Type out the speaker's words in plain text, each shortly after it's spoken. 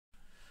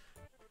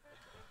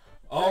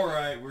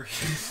Alright, we're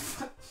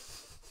Hey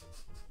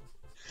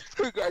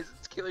guys,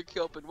 it's Killer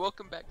Kelp and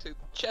welcome back to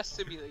Chess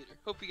Simulator.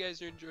 Hope you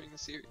guys are enjoying the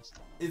series.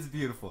 It's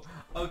beautiful.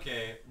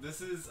 Okay,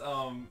 this is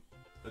a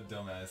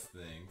dumbass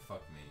thing.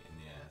 Fuck me in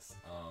the ass.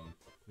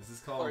 This is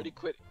called Already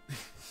quit.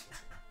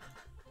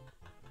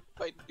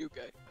 Fight a new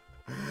guy.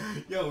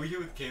 Yo, we're here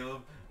with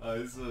Caleb.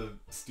 This is a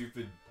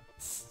stupid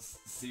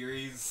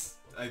series,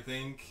 I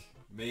think,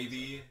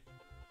 maybe,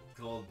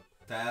 called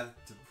Path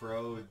to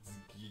Pro.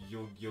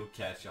 You'll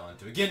catch on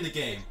to it. Get in the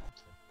game.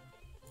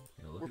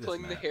 Yo, We're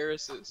playing the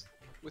Harrises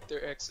with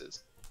their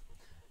X's.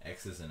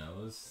 X's and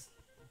O's.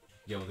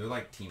 Yo, they're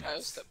like team I'll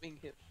X. stop being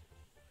him.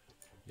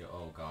 Yo,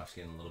 oh gosh,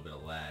 getting a little bit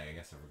of lag. I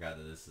guess I forgot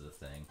that this is a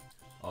thing.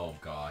 Oh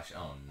gosh,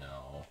 oh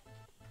no.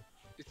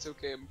 It's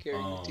okay, I'm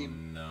carrying the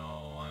team. Oh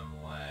no,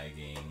 I'm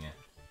lagging.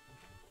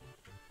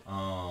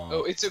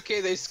 Oh, it's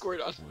okay, they scored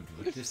on.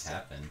 What just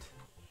happened?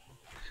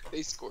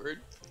 They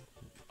scored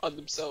on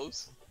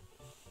themselves.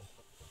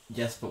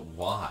 Yes, but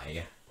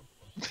why?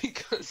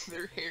 Because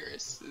they're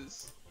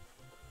Harrises.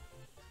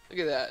 Look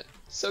at that.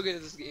 So good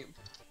at this game.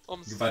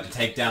 Almost You're about to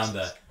take down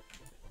the...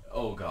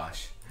 Oh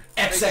gosh.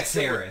 XX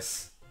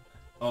Harris!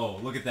 Oh,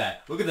 look at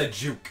that. Look at that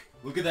juke.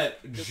 Look at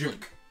that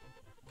juke.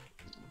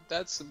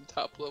 That's some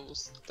top level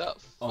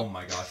stuff. Oh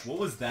my gosh, what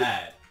was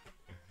that?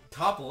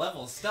 Top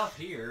level stuff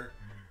here.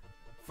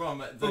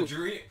 From the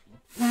dream...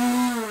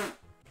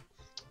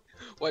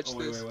 Watch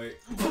oh, this. wait.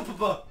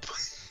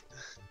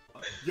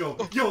 Yo,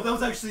 that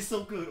was actually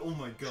so good. Oh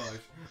my gosh.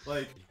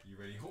 Like, you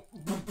ready? Oh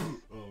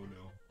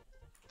no.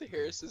 The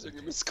Harrises are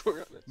gonna score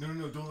on it. No,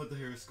 don't let the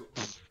Harris score.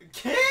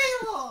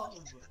 Caleb!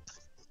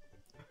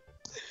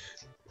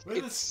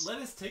 Let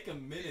us take a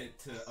minute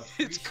to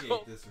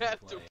appreciate this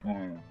replay.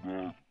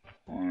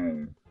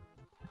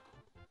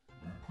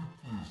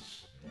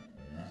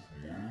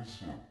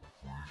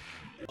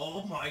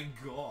 Oh my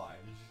gosh.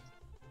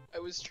 I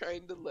was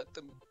trying to let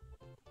them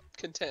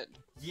contend.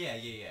 Yeah,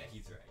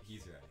 he's right.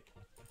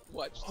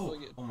 Watch,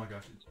 swing it. Oh my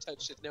gosh.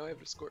 Touched it, now I have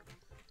to score.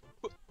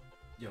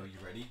 Yo, you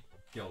ready?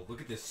 Yo,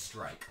 look at this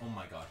strike. Oh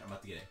my gosh, I'm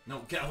about to get it.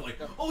 No, get out of the way.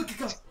 No. Oh,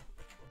 go.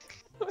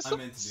 I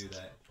meant to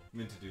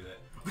do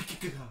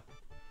that.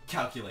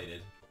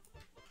 Calculated.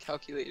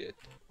 Calculated.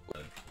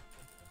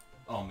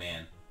 Oh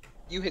man.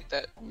 You hit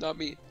that, not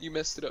me. You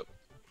messed it up.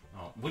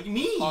 Oh, what do you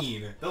mean?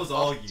 Awesome. That was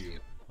all you.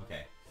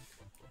 Okay.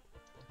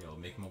 Yo,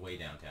 make my way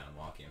downtown,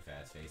 walking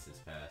fast, faces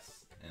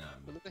past, and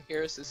One of the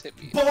Harrises hit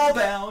me. ball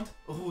bound!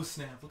 Oh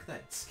snap, look at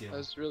that skill. That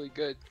was really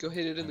good. Go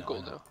hit it in the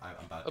goal now. I'm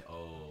about to,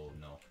 oh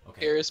no.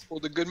 Okay. Harris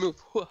pulled a good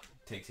move.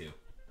 Take two.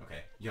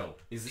 Okay. Yo,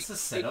 is this a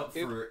setup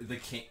for the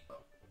king?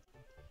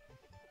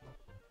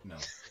 No,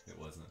 it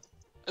wasn't.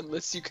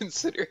 Unless you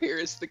consider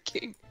Harris the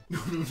king.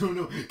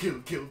 No.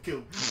 Kill.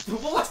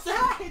 What was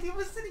that? He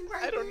was sitting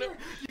right there. I don't know.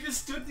 You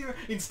just stood there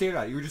and stared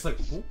at it. You were just like,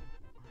 oh.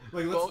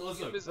 Like, let's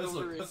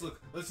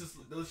look. Let's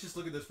just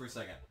look at this for a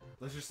second.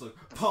 Let's just look.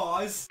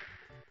 Pause.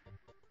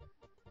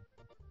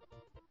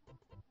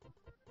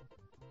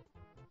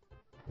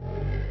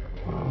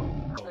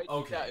 Oh,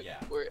 okay, yeah,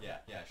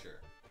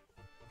 sure.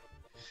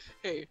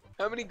 Hey,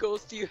 how many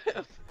goals do you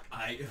have?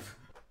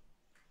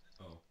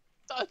 Oh.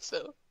 Thought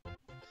so. Oh,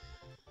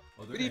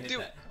 What do you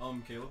do?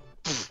 Caleb?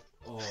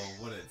 Oh,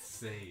 what a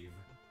save.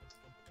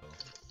 Oh.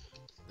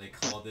 They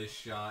call this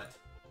shot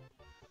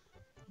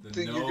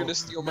Think you're gonna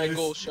steal my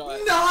goal shot.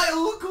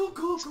 No! Cool.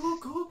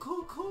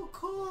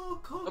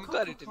 I'm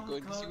glad it didn't go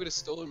in because you would have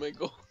stolen my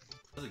goal.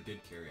 That was a good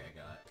carry I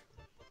got.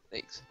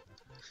 Thanks.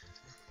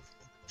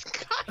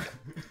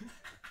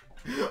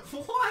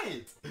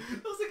 What?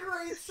 That was a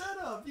great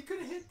setup. You could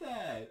have hit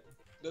that.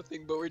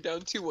 Nothing, but we're down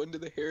 2-1 to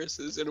the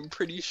Harrises, and I'm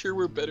pretty sure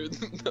we're better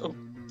than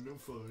them. No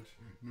fudge.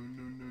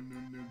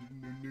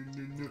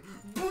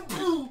 No.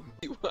 Boo.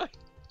 Why?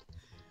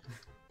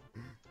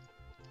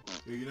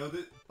 You know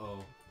that?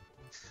 Oh.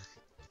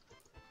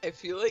 I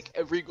feel like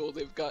every goal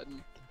they've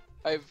gotten,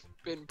 I've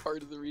been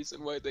part of the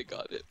reason why they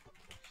got it.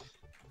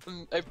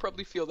 And I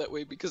probably feel that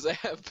way because I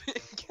have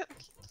been.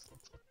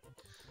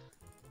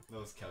 That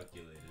was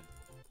calculated.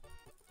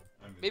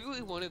 Maybe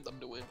we wanted them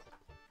to win.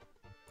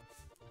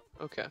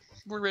 Okay,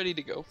 we're ready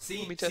to go.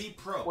 See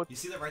pro. What? You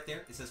see that right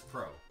there? It says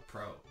pro.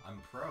 Pro.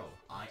 I'm pro.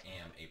 I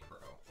am a pro.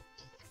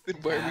 Then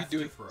why are we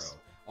doing pro?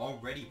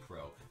 Already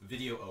pro.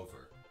 Video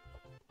over.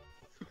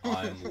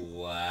 I'm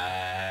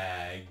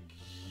laggy.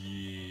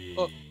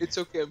 Oh, it's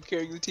okay. I'm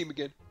carrying the team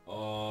again.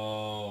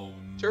 Oh,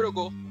 Turtle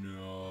goal.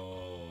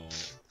 No.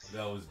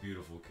 That was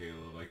beautiful,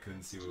 Caleb. I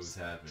couldn't see what was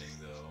happening,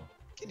 though.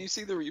 Can you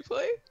see the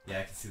replay? Yeah,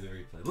 I can see the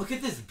replay. Look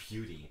at this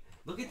beauty.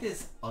 Look at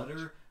this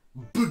utter...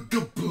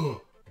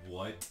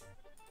 What?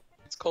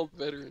 It's called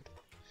veteran.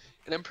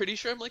 And I'm pretty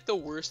sure I'm like the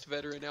worst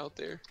veteran out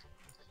there.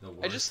 The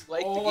worst? I just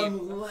like the game.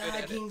 I'm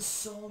lagging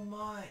so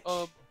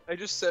much. I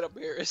just set up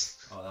Harris.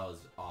 Oh, that was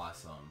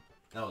awesome.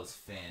 That was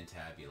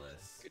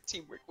fantabulous. Good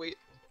teamwork. Wait.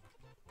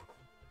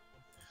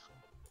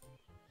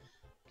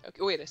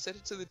 Okay, wait, I set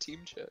it to the team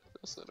chat.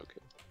 That's not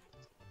okay.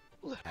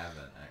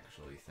 Haven't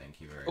actually.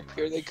 Thank you very much.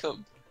 Here they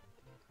come.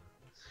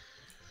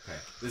 Okay,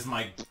 this is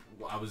my.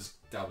 I was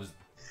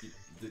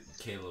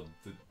Caleb.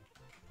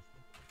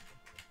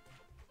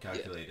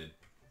 Calculated.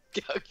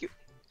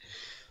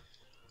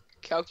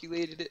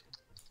 Calculated it.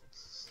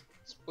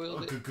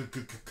 Spoiled it.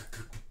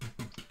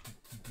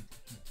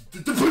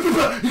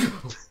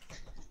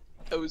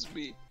 That was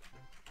me.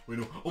 Wait,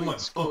 no. Oh Wait, my.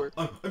 score.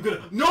 Oh, I'm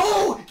gonna.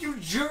 No! You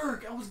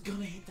jerk! I was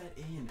gonna hit that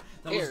in.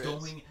 That Harris. was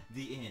going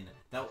the in.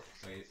 That.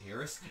 Wait,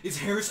 Harris? It's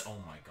Harris? Oh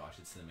my gosh,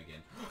 it's them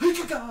again.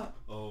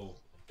 Oh.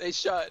 They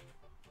shot.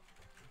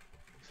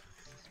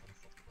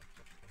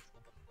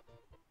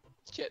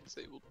 Chat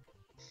disabled.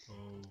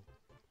 Oh.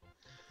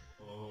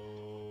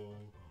 Oh.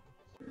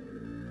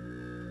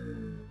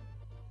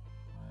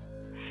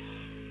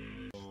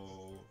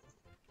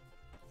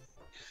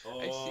 Oh.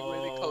 I see why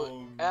they call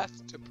it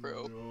Path to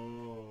Pro.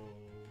 No.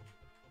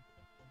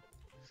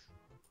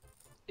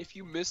 If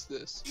you miss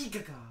this,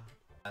 Igaga.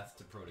 Path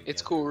to Pro together.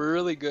 it's cool. We're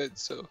really good.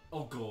 So.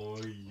 Oh,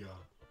 goya.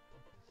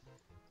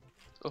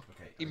 Oh,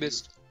 Okay. he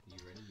missed. You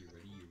ready? You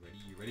ready? You ready?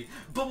 You ready?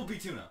 Bumblebee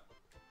tuna.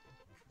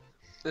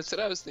 That's what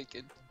I was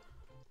thinking.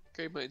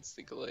 Great minds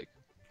think alike.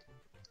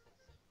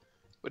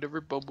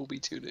 Whatever bumblebee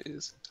tuna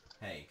is.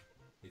 Hey,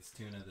 it's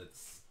tuna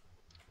that's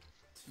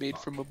Made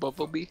from a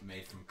bumblebee?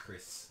 Made from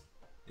Chris.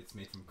 It's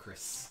made from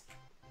Chris.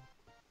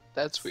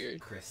 That's weird.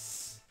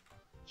 Chris.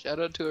 Shout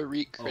out to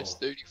Arik Oh. Chris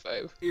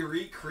 35.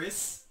 Erie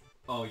Chris?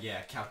 Oh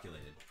yeah,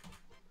 calculated.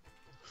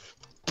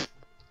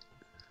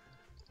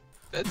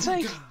 That's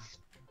like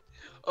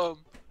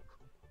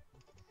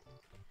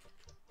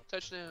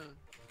touchdown.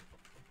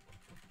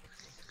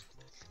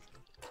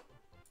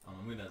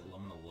 I'm gonna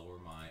lower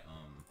my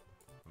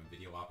my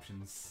video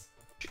options.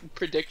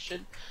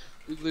 Prediction.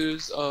 We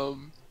lose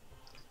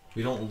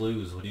We don't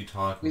lose. What are you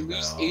talking we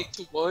about? lose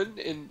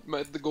 8-1 and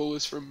the goal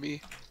is from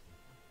me.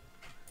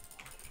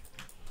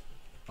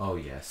 Oh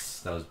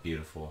yes, that was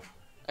beautiful.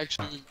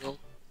 Actually no.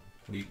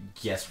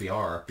 Yes, we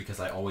are because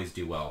I always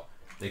do well.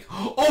 They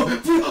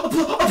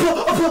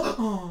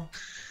oh.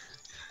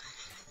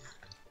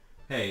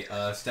 Hey,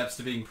 steps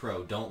to being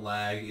pro. Don't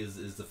lag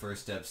is the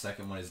first step.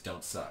 Second one is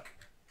don't suck.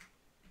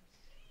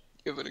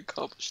 You haven't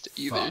accomplished it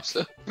either, Fuck.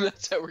 so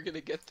that's how we're gonna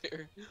get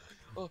there.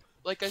 Oh,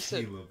 like I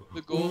said, Caleb.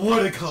 the goal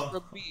What a is call.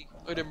 from me.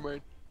 Oh, never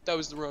mind. That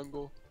was the wrong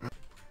goal.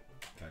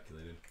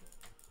 Calculated.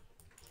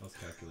 That was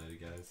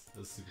calculated, guys. That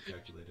was super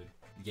calculated.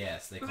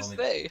 Yes, they call Who's me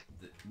they?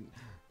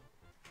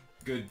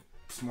 good,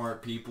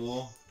 smart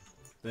people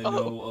that Oh.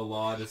 know a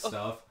lot of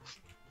stuff.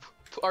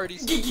 Already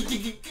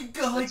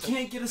I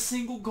can't get a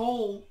single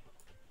goal.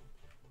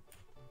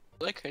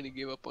 that kind of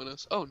gave up on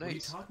us. Oh, What are you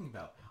nice. talking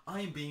about?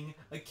 I am being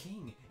a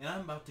king, and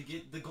I'm about to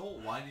get the goal.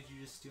 Why did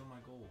you just steal my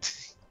goal?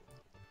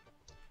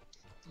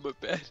 My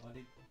bad.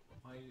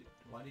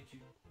 Why did you?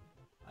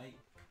 I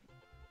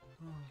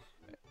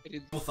I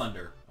didn't. Double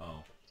Thunder.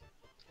 Oh,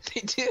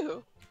 They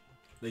do.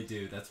 they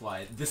do. That's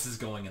why this is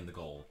going in the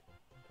goal.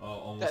 Oh,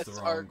 almost That's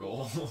the our wrong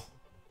goal.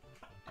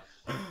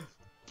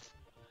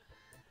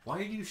 Why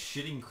are you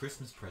shitting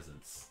Christmas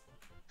presents?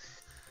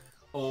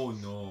 Oh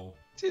no.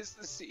 'Tis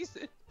the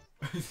season.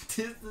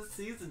 'Tis the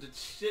season to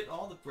shit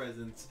all the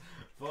presents.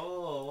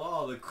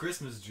 Oh, the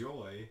Christmas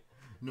joy.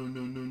 No,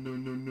 no, no, no,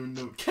 no, no,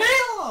 no.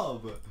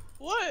 Caleb!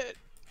 What?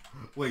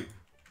 Wait.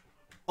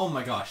 Oh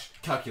my gosh.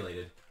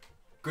 Calculated.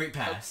 Great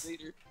pass.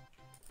 Later.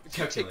 If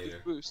you take Calculator.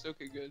 this boost,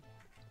 okay, good.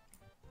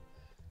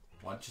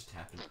 What just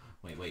happened?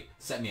 Wait.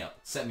 Set me up.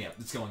 Set me up.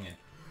 It's going in.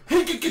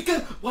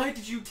 Why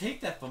did you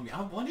take that from me?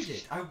 I wanted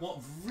it. I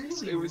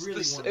really, It was really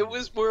this. wanted It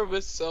was more of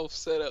a self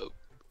setup.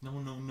 No,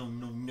 no, no,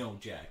 no, no,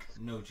 Jack.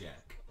 No,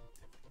 Jack.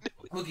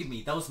 Look at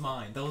me. That was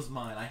mine. That was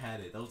mine. I had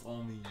it. That was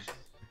all me.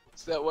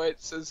 Is that why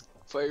it says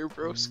Fire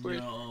Bro Squid?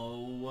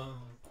 No.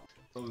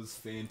 That was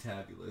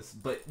fantabulous.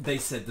 But they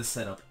said the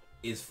setup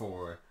is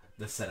for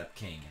the setup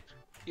king.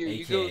 Here,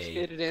 you go AKA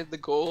hit it and the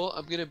goal.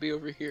 I'm gonna be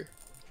over here.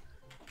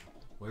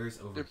 Where's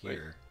over Never mind.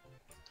 here?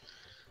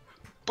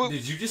 Boom.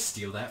 Did you just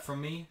steal that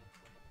from me?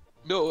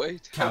 No, I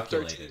helped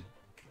our team. Calculated.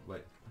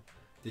 What?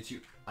 Did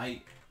you?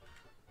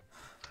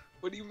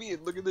 What do you mean?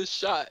 Look at this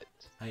shot.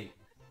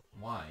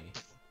 Why?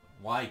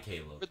 Why,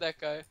 Caleb? Over that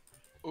guy.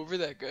 Over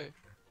that guy.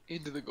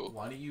 Into the goal.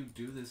 Why do you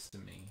do this to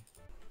me?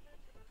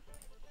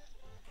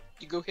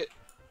 You go hit.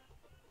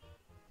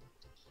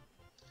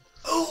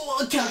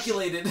 Oh,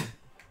 calculated!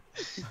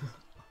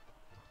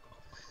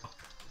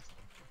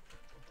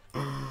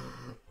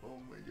 Oh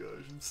my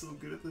gosh, I'm so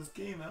good at this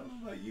game. I don't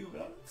know about you,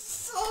 but I'm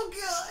so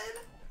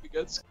good! We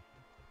got.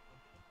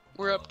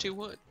 We're up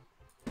 2-1.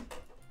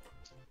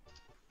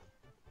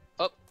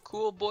 Up,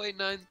 cool boy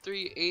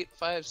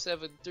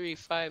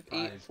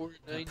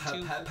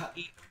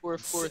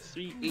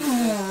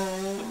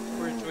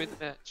 93857358492844388. Join the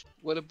match.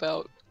 What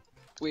about?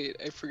 Wait,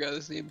 I forgot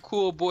his name.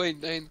 Cool boy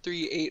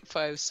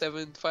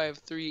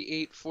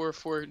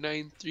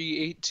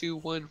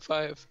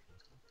 93857538449388215.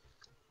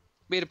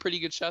 Made a pretty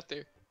good shot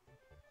there.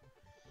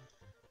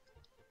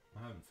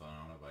 I'm having fun. I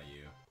don't know about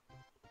you.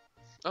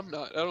 I'm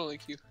not. I don't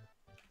like you.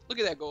 Look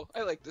at that goal.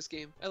 I like this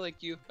game. I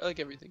like you. I like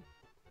everything.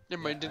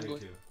 Never mind. Didn't go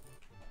in.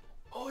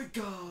 Oh my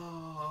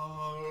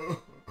god!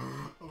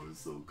 I was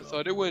so I good.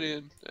 thought it went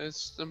in.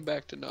 I'm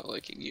back to not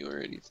liking you or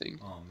anything.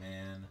 Oh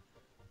man.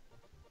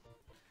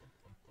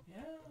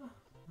 Yeah.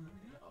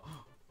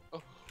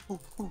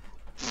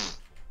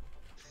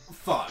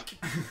 Fuck.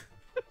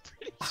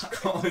 Pretty I sure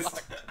I was-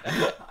 blocked.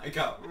 I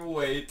got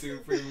way too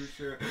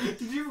premature.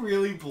 Did you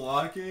really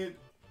block it?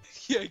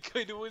 Yeah, I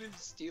kind of wanted to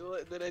steal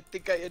it, and then I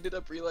think I ended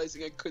up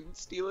realizing I couldn't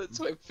steal it,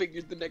 so I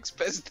figured the next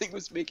best thing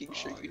was making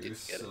sure Oh, you you're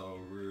didn't get it. so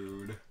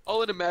rude.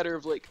 All in a matter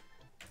of like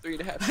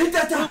 3.5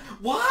 seconds.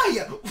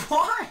 Why?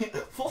 Why?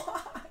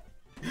 Why?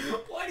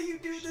 Why do you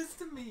do this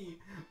to me?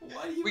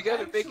 Why do you We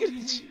gotta make it actually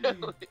a hate me?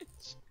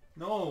 challenge.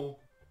 No.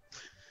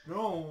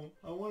 No.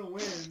 I want to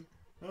win.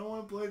 I don't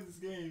want to play this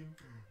game.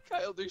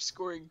 Kyle, they're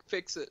scoring.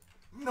 Fix it.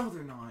 No,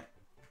 they're not.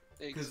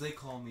 Thanks. Because they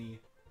call me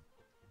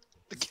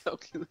The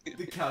calculator.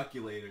 the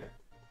calculator.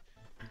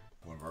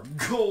 One of our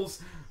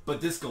goals. But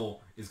this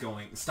goal is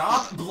going...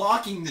 Stop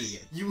blocking me,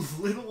 you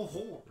little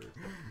whore.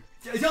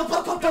 Yo,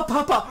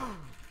 pop.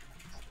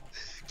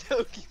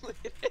 Calculator.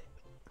 It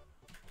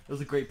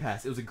was a great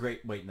pass. It was a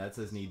great... Wait, that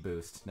says need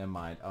boost. Never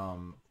mind.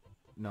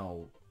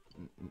 No.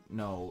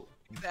 No.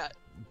 That.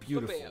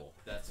 Beautiful. Ba-bam.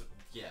 That's...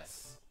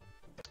 Yes.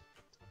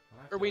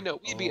 Or wait, no,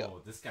 we'd be Oh,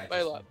 up this guy by a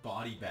just lot.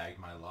 body bagged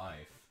my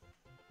life.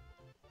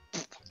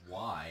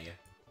 Why?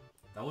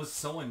 That was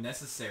so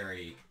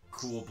unnecessary,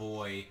 cool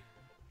boy.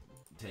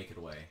 Take it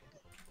away.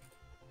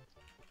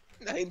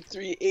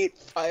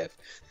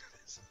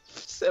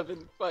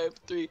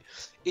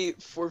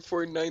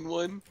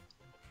 9385753844491.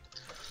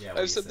 Yeah, I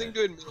have something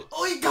to admit.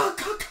 Oh, you got...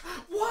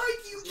 Why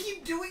do you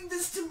keep doing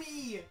this to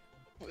me?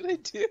 What'd I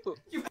do?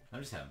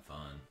 I'm just having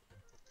fun.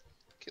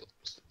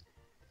 Kills.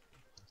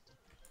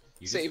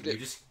 You Saved just, it.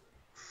 You just...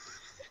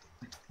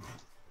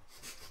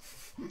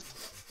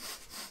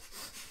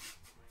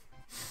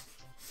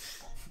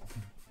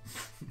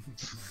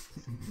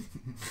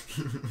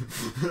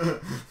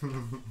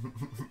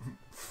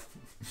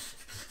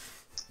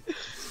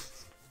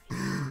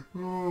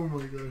 Oh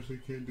my gosh, I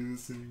can't do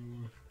this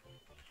anymore.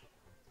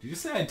 Did you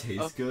say I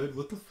taste good?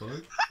 What the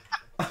fuck?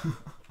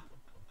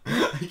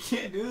 I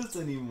can't do this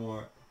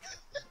anymore.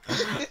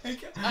 I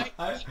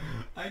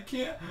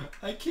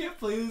can't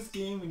play this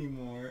game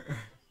anymore.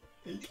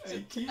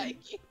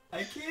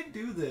 I can't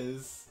do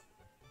this.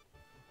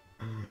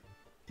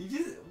 You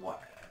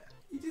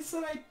just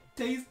said I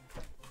taste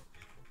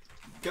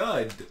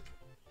good.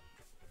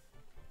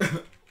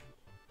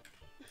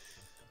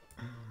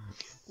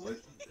 What?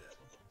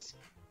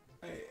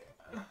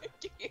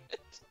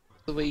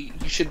 The way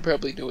you should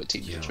probably know what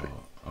team Yo, you're trying.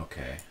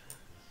 okay.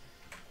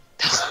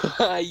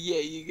 Yeah,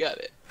 you got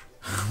it.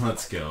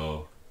 Let's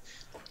go.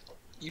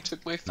 You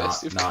took my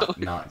festive color.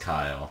 Not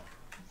Kyle.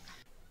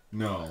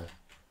 No.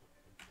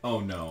 Oh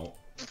no.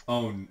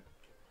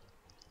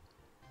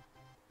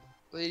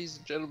 Ladies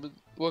and gentlemen,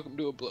 welcome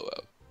to a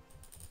blowout.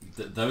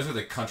 Those are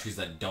the countries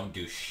that don't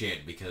do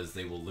shit because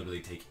they will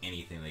literally take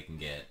anything they can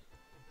get.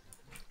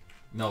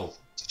 No.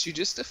 Did you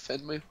just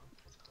defend my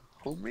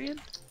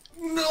homeland?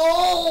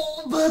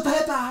 No! But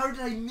how did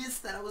I miss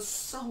that? I was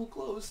so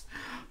close,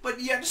 but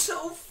yet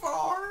so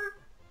far.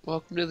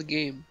 Welcome to the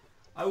game.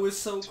 I was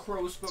so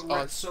close, but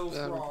yet so it's,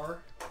 far.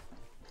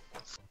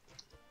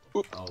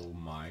 Oop. Oh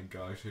my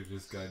gosh, I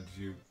just got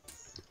juked.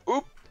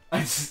 Oop! I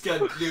just got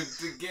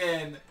juked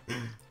again.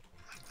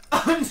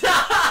 Oh no!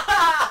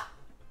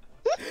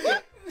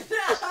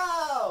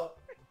 No!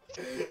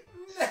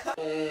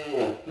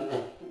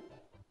 No!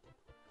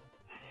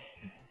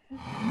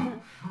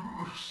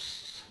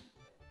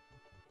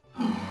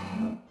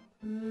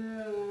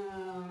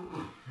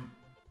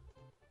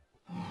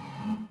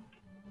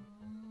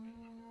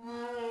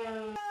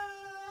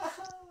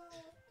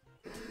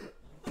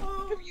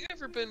 Have you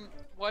ever been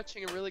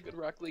watching a really good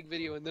Rocket League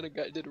video and then a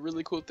guy did a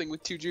really cool thing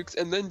with two jukes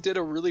and then did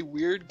a really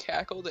weird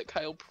cackle that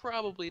Kyle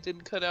probably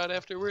didn't cut out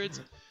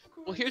afterwards?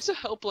 Well, here's a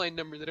helpline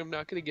number that I'm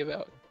not going to give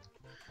out.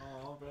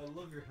 Oh, but I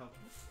love your help.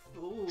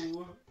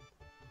 Ooh.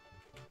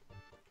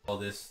 Call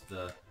this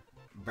the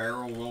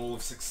barrel roll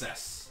of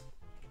success.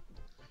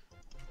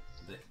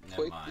 Never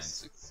Quite the mind.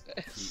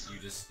 success.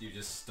 You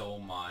just stole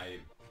my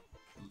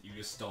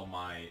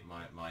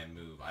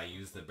move. I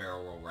used the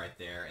barrel roll right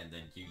there, and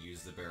then you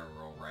used the barrel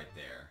roll right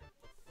there.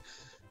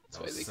 That's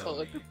why they call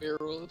it the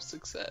barrel of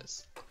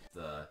success.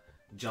 The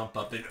jump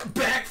up and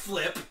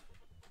backflip.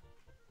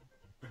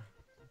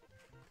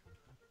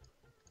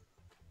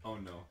 Oh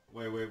no!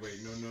 Wait!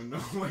 No!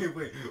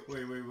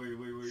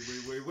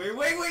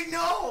 Wait!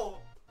 No!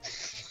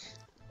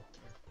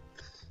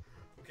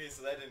 Okay,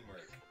 so that didn't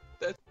work.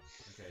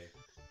 Okay.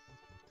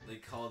 They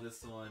call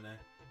this one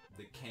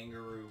the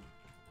kangaroo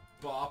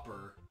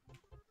bopper.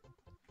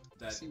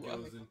 That See why?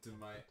 goes into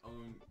my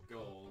own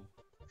goal.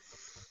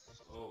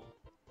 Oh.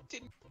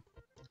 Didn't-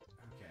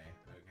 Okay.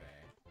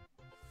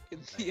 In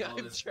They the call,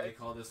 I'm this, trying. they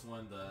call this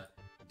one the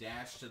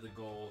dash to the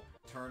goal,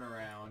 turn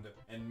around,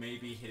 and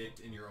maybe hit it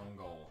in your own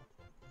goal.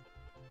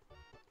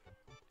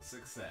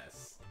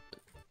 Success.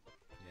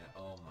 Yeah,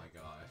 oh my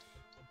gosh.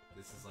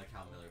 This is like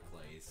how Miller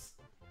plays.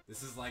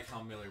 This is like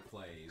how Miller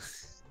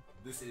plays.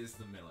 This is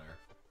the Miller.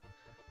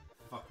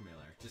 Fuck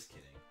Miller. Just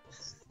kidding.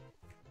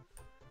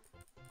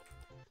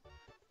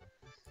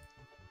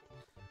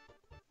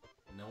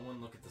 No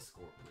one look at the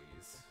score,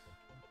 please.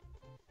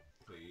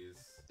 please.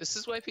 This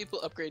is why people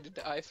upgraded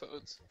to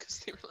iPhones, because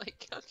they were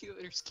like,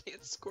 calculators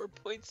can't score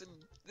points in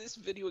this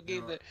video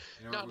game that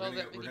not all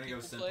that many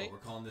people play. We're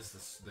calling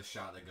this the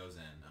shot that goes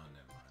in. Oh,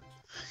 never mind.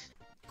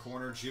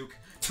 Corner juke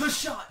to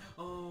shot.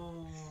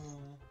 Oh.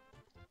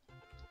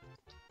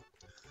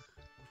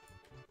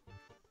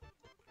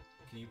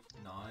 Can you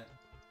not,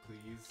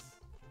 please,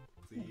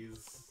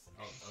 please?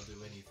 I'll do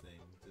anything.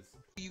 Just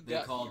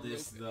they call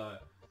this the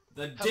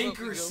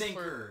dinker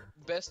sinker.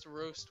 Best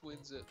roast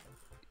wins it.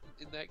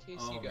 In that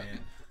case, you got man. me.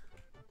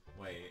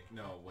 Wait,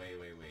 no, wait,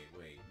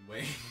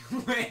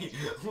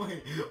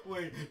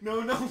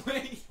 no,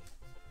 wait.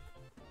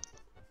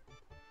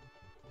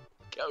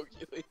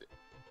 Calculate it.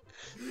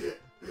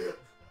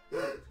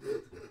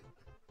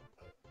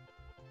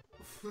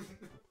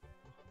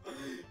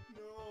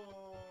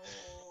 No.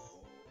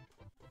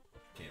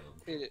 Caleb.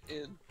 Hit it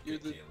in. You're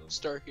the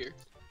star here.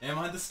 Am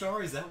I the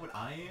star? Is that what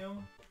I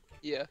am?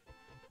 Yeah.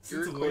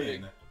 Since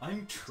when?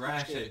 I'm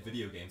trash at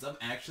video games. I'm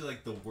actually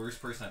like the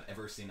worst person I've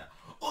ever seen.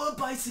 Oh, a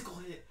bicycle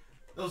hit!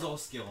 That was all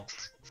skill.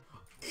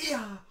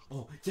 Yeah!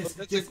 Oh, yes,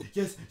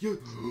 yes, you.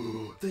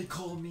 They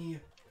call me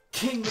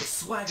King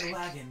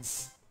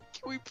McSwaggerwagons.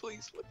 Can we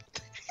please look at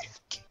that?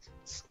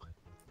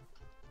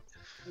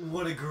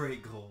 What a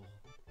great goal.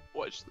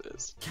 Watch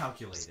this.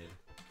 Calculated.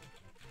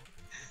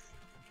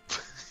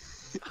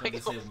 Don't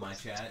disable my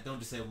chat. Don't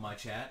disable my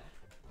chat.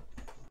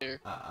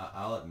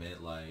 I'll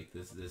admit, like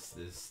this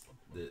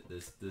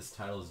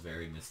title is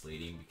very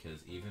misleading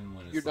because even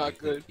when it's You're like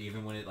not good.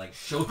 even when it like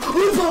shows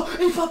calculated.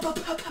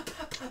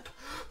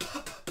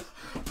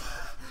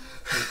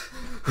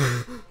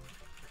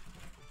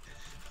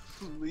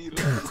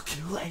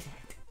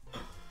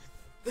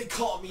 They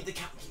call me the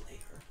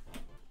calculator.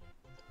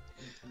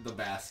 The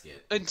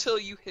basket. Until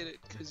you hit it,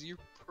 cause you're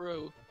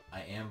pro.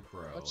 I am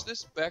pro. Watch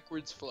this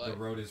backwards fly. The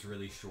road is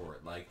really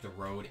short. Like the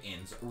road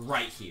ends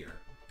right here.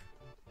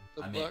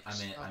 I meant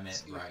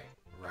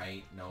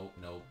right.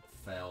 Nope,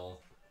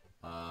 fell.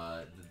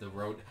 The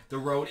road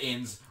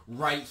ends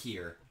right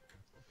here.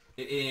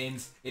 It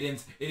ends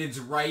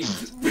right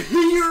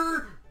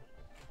here.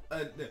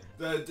 Right.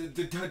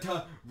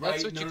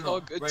 That's what you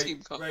call good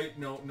team comp. Right.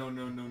 No.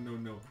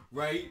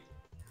 Right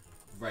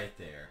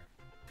there.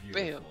 Beautiful.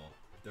 Bam.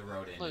 The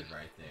road ended Look.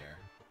 right there.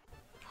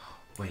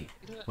 Wait.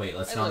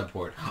 Let's I not like-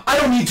 abort. I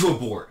don't need to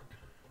abort.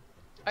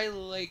 I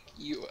like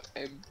you.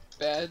 I'm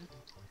bad.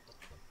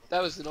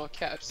 That was in all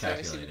caps.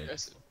 I seem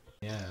aggressive.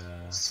 Yeah.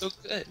 So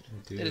good.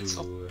 I do. And it's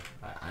all...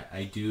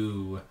 I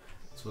do.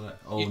 That's what I...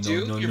 Oh, You no,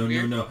 do? no, You're no,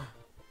 married? no.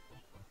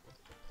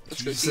 Let's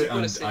Did go you see say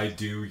what I say. I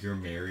do, you're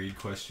married,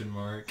 question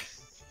mark?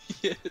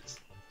 Yes.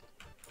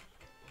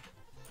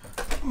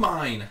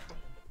 Mine!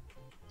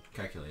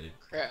 Calculated.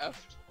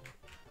 Craft.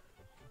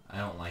 I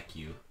don't like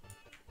you.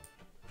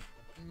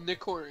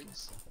 Nick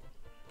Horns.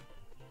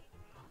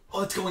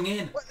 Oh, it's going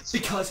in!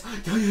 Because...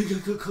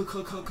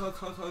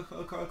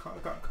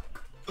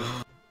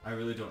 I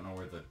really don't know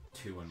where the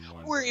 2 and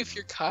 1... Or if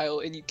you're Kyle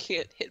and you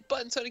can't hit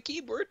buttons on a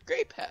keyboard,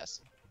 great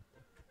pass.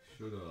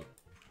 Shut up.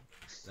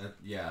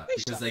 Yeah,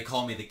 because they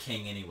call me the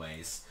king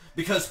anyways.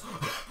 Because...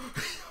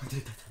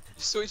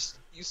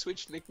 You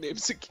switched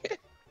nicknames again.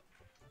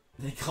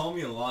 They call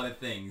me a lot of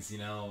things, you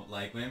know?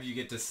 Like, whenever you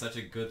get to such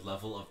a good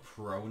level of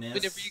proness...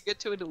 Whenever you get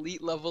to an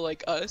elite level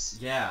like us...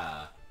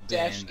 Yeah.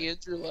 Dash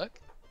Andrew Luck.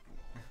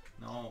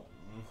 No.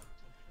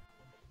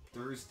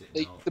 Thursday.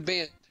 Like, no. the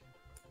band.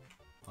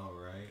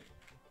 Alright.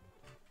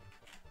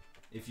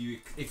 If you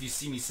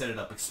see me set it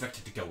up, expect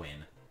it to go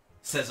in.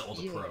 Says all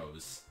the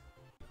pros.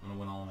 I'm gonna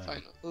win all in.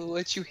 Fine, I'll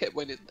let you hit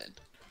one in then.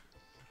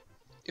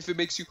 If it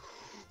makes you...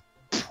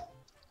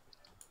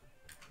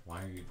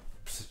 Why are you...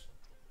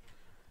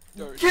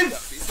 I'm Give...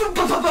 saying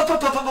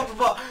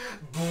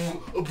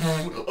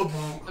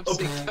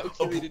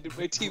calculated in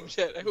my team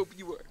chat. I hope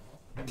you are.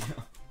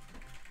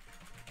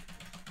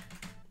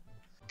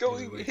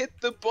 Going, Wait. hit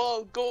the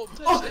ball, goal,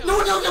 Oh, touchdown.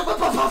 no!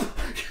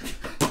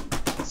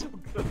 So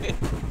good.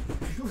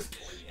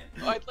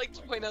 I'd like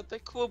to point out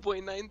that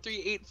Coolboy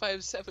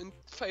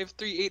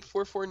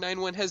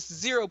 9385753844491 has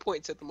 0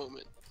 points at the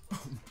moment.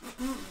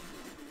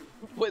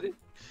 What?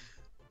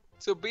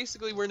 So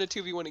basically, we're in a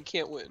 2v1 and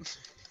can't win.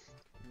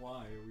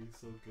 Why are we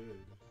so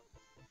good?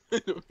 I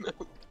don't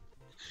know.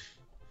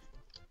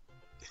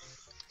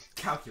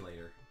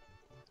 Calculator.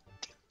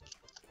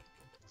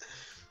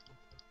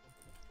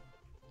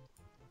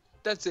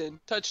 That's in.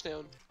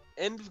 Touchdown.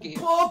 End of game.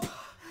 Bob!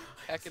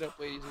 Pack it up,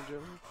 ladies and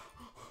gentlemen.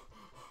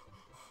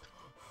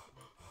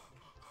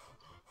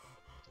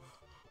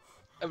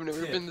 I've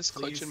never been this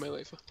clutch in my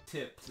life.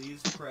 Tip,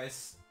 please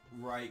press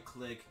right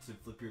click to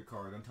flip your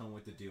card. Don't tell me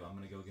what to do. I'm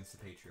gonna go against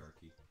the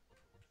patriarchy.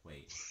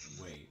 Wait.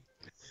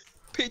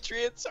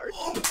 Patriots are...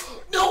 Oh,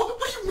 no!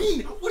 What do you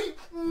mean? What do you...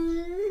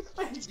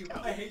 I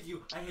hate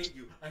you.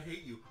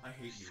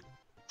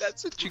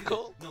 That's what you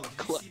call No,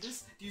 clutch. Do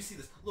you see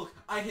this? Look,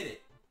 I hit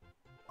it.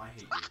 I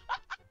hate you.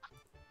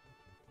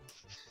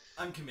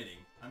 I'm committing.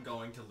 I'm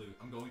going to lose.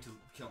 I'm going to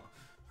kill him.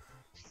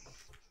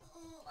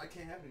 I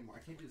can't have it anymore.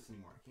 I can't do this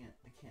anymore. I can't.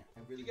 I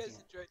really You guys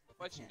can't. enjoyed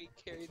watching me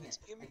carry this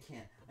game? I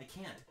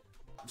can't.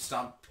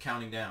 stop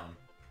counting down.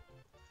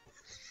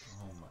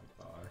 Oh my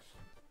gosh.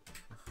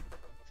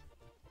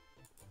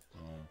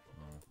 Oh.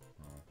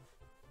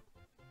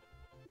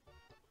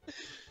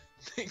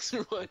 Thanks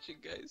for watching,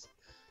 guys.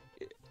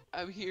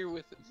 I'm here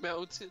with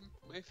Mountain,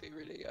 my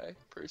favorite AI,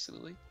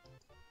 personally.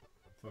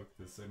 Fuck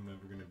this, I'm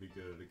never gonna be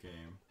good at a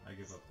game. I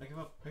give up, I give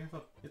up, I give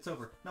up. It's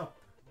over. No.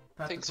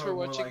 Path to Thanks Pro, for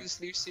more watching like... this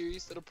new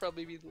series. That'll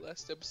probably be the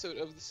last episode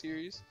of the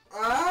series.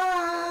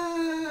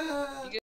 Ah! You